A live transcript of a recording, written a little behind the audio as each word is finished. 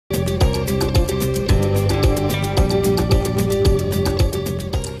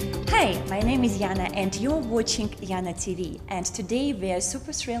and you're watching YanaTV. And today we are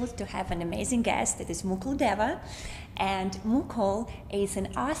super thrilled to have an amazing guest. That is Mukul Deva. And Mukul is an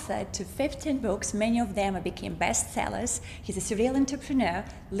author to 15 books. Many of them became bestsellers. He's a serial entrepreneur,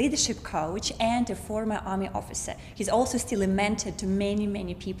 leadership coach, and a former army officer. He's also still a mentor to many,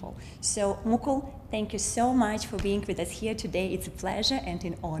 many people. So Mukul, thank you so much for being with us here today. It's a pleasure and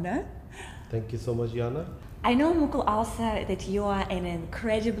an honor. Thank you so much, Yana. I know, Mukul, also that you are an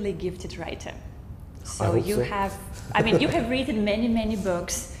incredibly gifted writer. So you have written many, many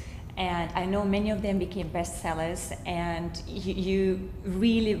books, and I know many of them became bestsellers, and you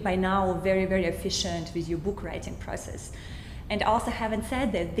really by now very, very efficient with your book writing process. And also, having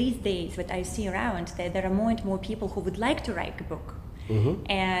said that, these days what I see around, that there are more and more people who would like to write a book,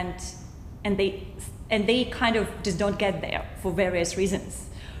 and they kind of just don't get there for various reasons.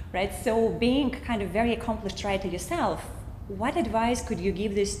 Right, so being kind of very accomplished writer yourself, what advice could you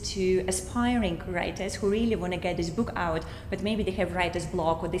give this to aspiring writers who really want to get this book out, but maybe they have writer's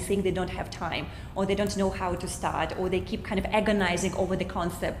block, or they think they don't have time, or they don't know how to start, or they keep kind of agonizing over the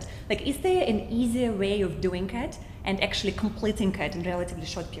concept? Like, is there an easier way of doing it and actually completing it in a relatively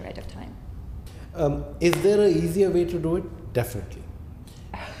short period of time? Is there an easier way to do it? Definitely.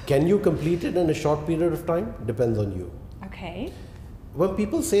 Can you complete it in a short period of time? Depends on you. Okay. When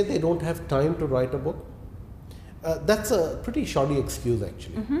people say they don't have time to write a book, that's a pretty shoddy excuse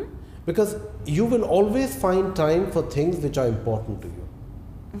actually. Because you will always find time for things which are important to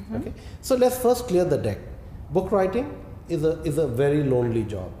you. Okay? So let's first clear the deck. Book writing is a very lonely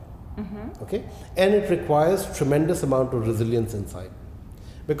job. Okay? And it requires tremendous amount of resilience inside.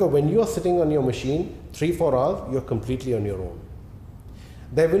 Because when you are sitting on your machine 3-4 hours, you're completely on your own.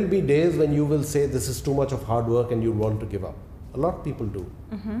 There will be days when you will say this is too much of hard work and you want to give up. A lot of people do.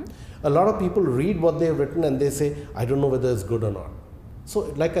 A lot of people read what they've written and they say, I don't know whether it's good or not. So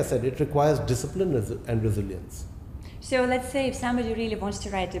like I said, it requires discipline and resilience. So let's say if somebody really wants to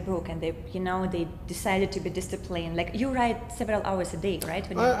write a book and they decided to be disciplined, like you write several hours a day, right?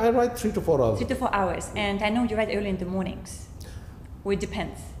 I write 3 to 4 hours. 3 to 4 hours. And I know you write early in the mornings. Or it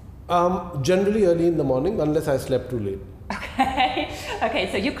depends. Generally early in the morning, unless I slept too late. Okay. Okay,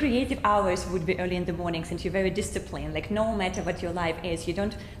 so your creative hours would be early in the morning, since you're very disciplined. Like, no matter what your life is, you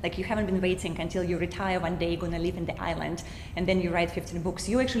haven't been waiting until you retire one day, gonna live in the island, and then you write 15 books.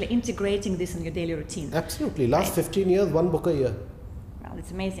 You're actually integrating this in your daily routine. Absolutely. Last 15 years, 1 book a year. Well,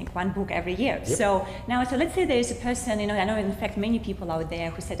 it's amazing. 1 book every year. Yep. So let's say there is a person, I know in fact many people out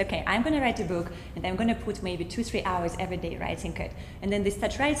there who said, okay, I'm gonna write a book and I'm gonna put maybe 2-3 hours every day writing it. And then they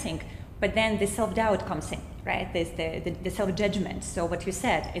start writing. But then the self-doubt comes in, right? There's the self-judgment. So what you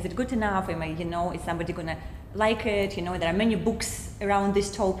said, is it good enough? Is somebody gonna like it? There are many books around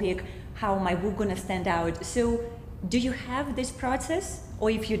this topic. How my book gonna stand out? So do you have this process? Or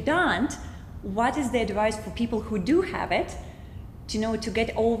if you don't, what is the advice for people who do have it to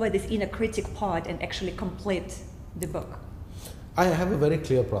get over this inner critic part and actually complete the book? I have a very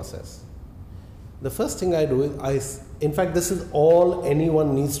clear process. The first thing I do is in fact, this is all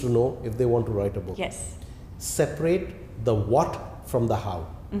anyone needs to know if they want to write a book. Yes. Separate the what from the how.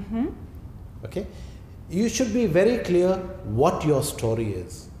 Okay? You should be very clear what your story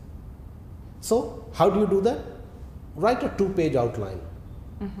is. So, how do you do that? Write a 2-page outline.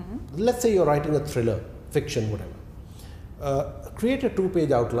 Let's say you're writing a thriller, fiction, whatever. Create a 2-page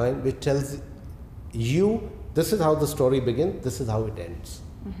outline which tells you this is how the story begins, this is how it ends.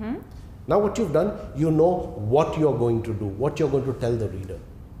 Now what you've done, you know what you're going to do, what you're going to tell the reader.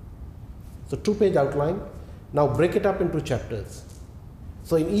 So 2-page outline. Now break it up into chapters.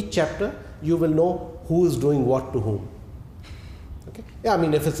 So in each chapter, you will know who is doing what to whom. Okay? Yeah,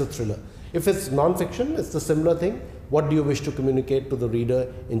 if it's a thriller. If it's non-fiction, it's the similar thing. What do you wish to communicate to the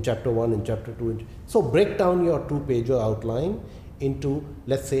reader in chapter 1, in chapter 2? So break down your 2-pager outline into,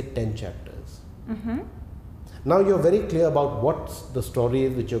 let's say, 10 chapters. Now you're very clear about what the story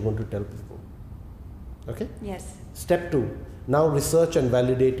is which you're going to tell people. Okay? Yes. Step 2. Now research and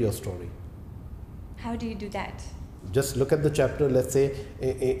validate your story. How do you do that? Just look at the chapter. Let's say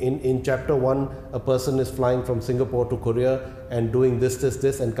in chapter 1, a person is flying from Singapore to Korea and doing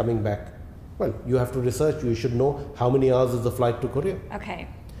this and coming back. Well, you have to research. You should know how many hours is the flight to Korea. Okay.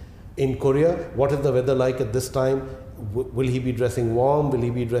 In Korea, what is the weather like at this time? Will he be dressing warm? Will he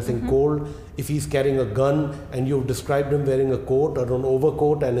be dressing cold? If he's carrying a gun and you've described him wearing a coat or an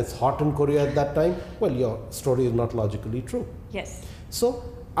overcoat and it's hot in Korea at that time, well, your story is not logically true. Yes. So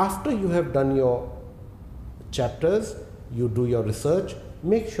after you have done your chapters, you do your research,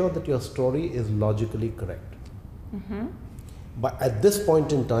 make sure that your story is logically correct. But at this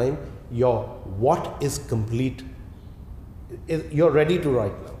point in time, your what is complete, you're ready to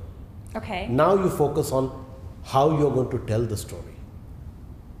write now. Okay. Now you focus on how you're going to tell the story.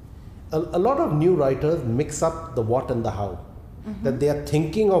 A lot of new writers mix up the what and the how. That they are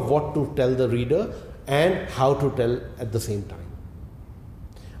thinking of what to tell the reader and how to tell at the same time.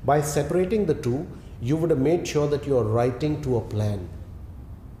 By separating the two, you would have made sure that you are writing to a plan.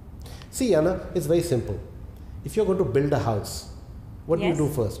 See, Yana, it's very simple. If you're going to build a house, what do you do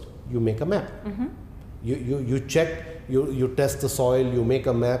first? You make a map. You check, you test the soil, you make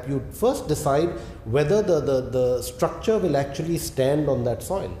a map. You first decide whether the structure will actually stand on that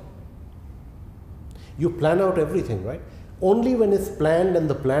soil. You plan out everything, right? Only when it's planned and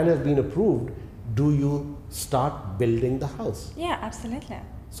the plan has been approved do you start building the house. Yeah, absolutely.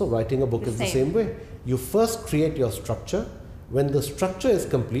 So writing a book is the same way. You first create your structure. When the structure is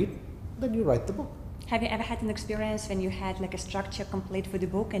complete, then you write the book. Have you ever had an experience when you had like a structure complete for the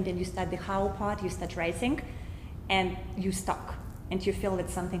book and then you start the how part, you start writing and you stuck and you feel that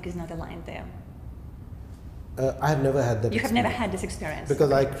something is not aligned there? I have never had that. You have never had this experience?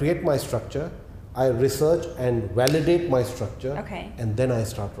 Because I create my structure, I research and validate my structure, and then I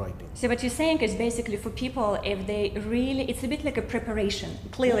start writing. So what you're saying is basically for people, if they really, it's a bit like a preparation,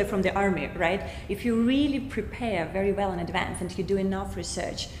 clearly from the army, right? If you really prepare very well in advance and you do enough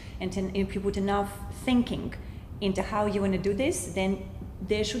research and if you put enough thinking into how you want to do this, then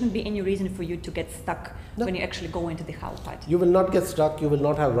there shouldn't be any reason for you to get stuck when you actually go into the how part. You will not get stuck, you will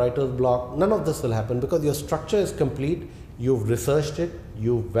not have writer's block, none of this will happen because your structure is complete, you've researched it,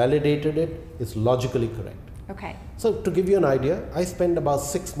 you've validated it, it's logically correct. Okay. So to give you an idea, I spent about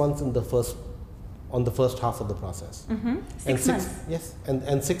 6 months on the first half of the process. 6 months? Yes,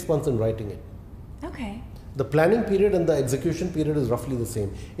 and 6 months in writing it. Okay. The planning period and the execution period is roughly the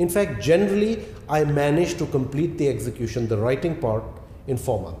same. In fact, generally, I managed to complete the execution, the writing part, in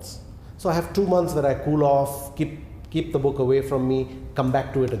 4 months. So I have 2 months where I cool off, keep the book away from me, come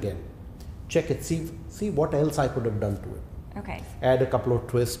back to it again. Check it, see what else I could have done to it. Okay. Add a couple of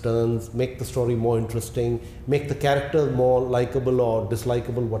twists, turns, make the story more interesting, make the characters more likable or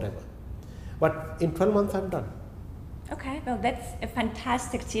dislikable, whatever. But in 12 months, I'm done. Okay, well, that's a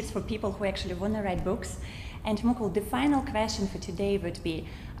fantastic tips for people who actually want to write books. And Mukul, the final question for today would be,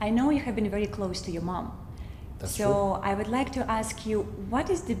 I know you have been very close to your mom. That's so true. I would like to ask you, what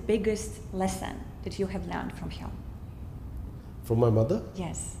is the biggest lesson that you have learned from her? From my mother?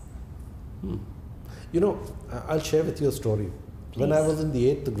 Yes. You know, I'll share with you a story. Please. When I was in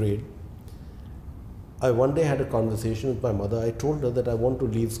the 8th grade, I one day had a conversation with my mother. I told her that I want to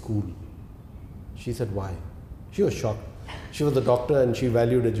leave school. She said, why? She was shocked. She was a doctor and she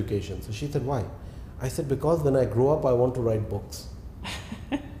valued education. So she said, why? I said, because when I grow up, I want to write books.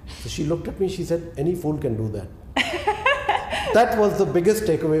 So she looked at me, she said, any fool can do that. That was the biggest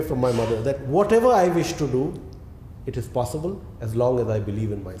takeaway from my mother, that whatever I wish to do, it is possible as long as I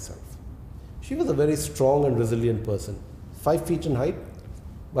believe in myself. She was a very strong and resilient person, 5 feet in height,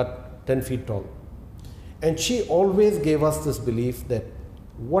 but 10 feet tall. And she always gave us this belief that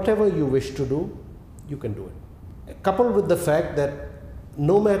whatever you wish to do, you can do it. Coupled with the fact that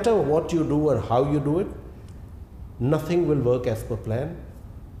no matter what you do or how you do it, nothing will work as per plan.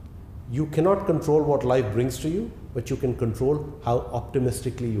 You cannot control what life brings to you, but you can control how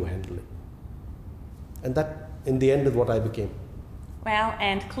optimistically you handle it. And that, in the end, is what I became. Well,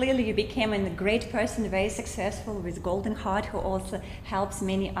 and clearly you became a great person, very successful with golden heart who also helps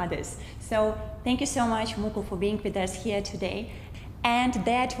many others. So thank you so much, Mukul, for being with us here today. And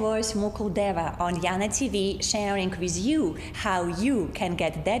that was Mukul Deva on YanaTV sharing with you how you can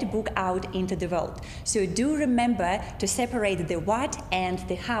get that book out into the world. So do remember to separate the what and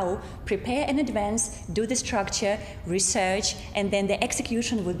the how, prepare in advance, do the structure, research, and then the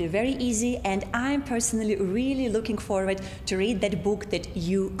execution will be very easy. And I'm personally really looking forward to read that book that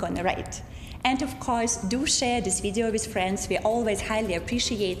you're gonna write. And of course, do share this video with friends. We always highly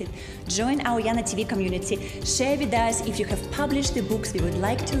appreciate it. Join our YanaTV community. Share with us if you have published the books. We would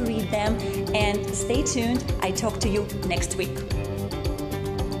like to read them. And stay tuned. I talk to you next week.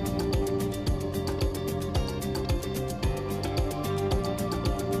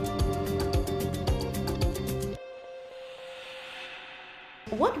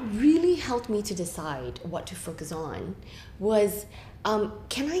 What really helped me to decide what to focus on was,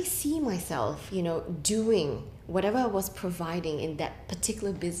 can I see myself, doing whatever I was providing in that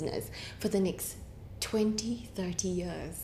particular business for the next 20, 30 years?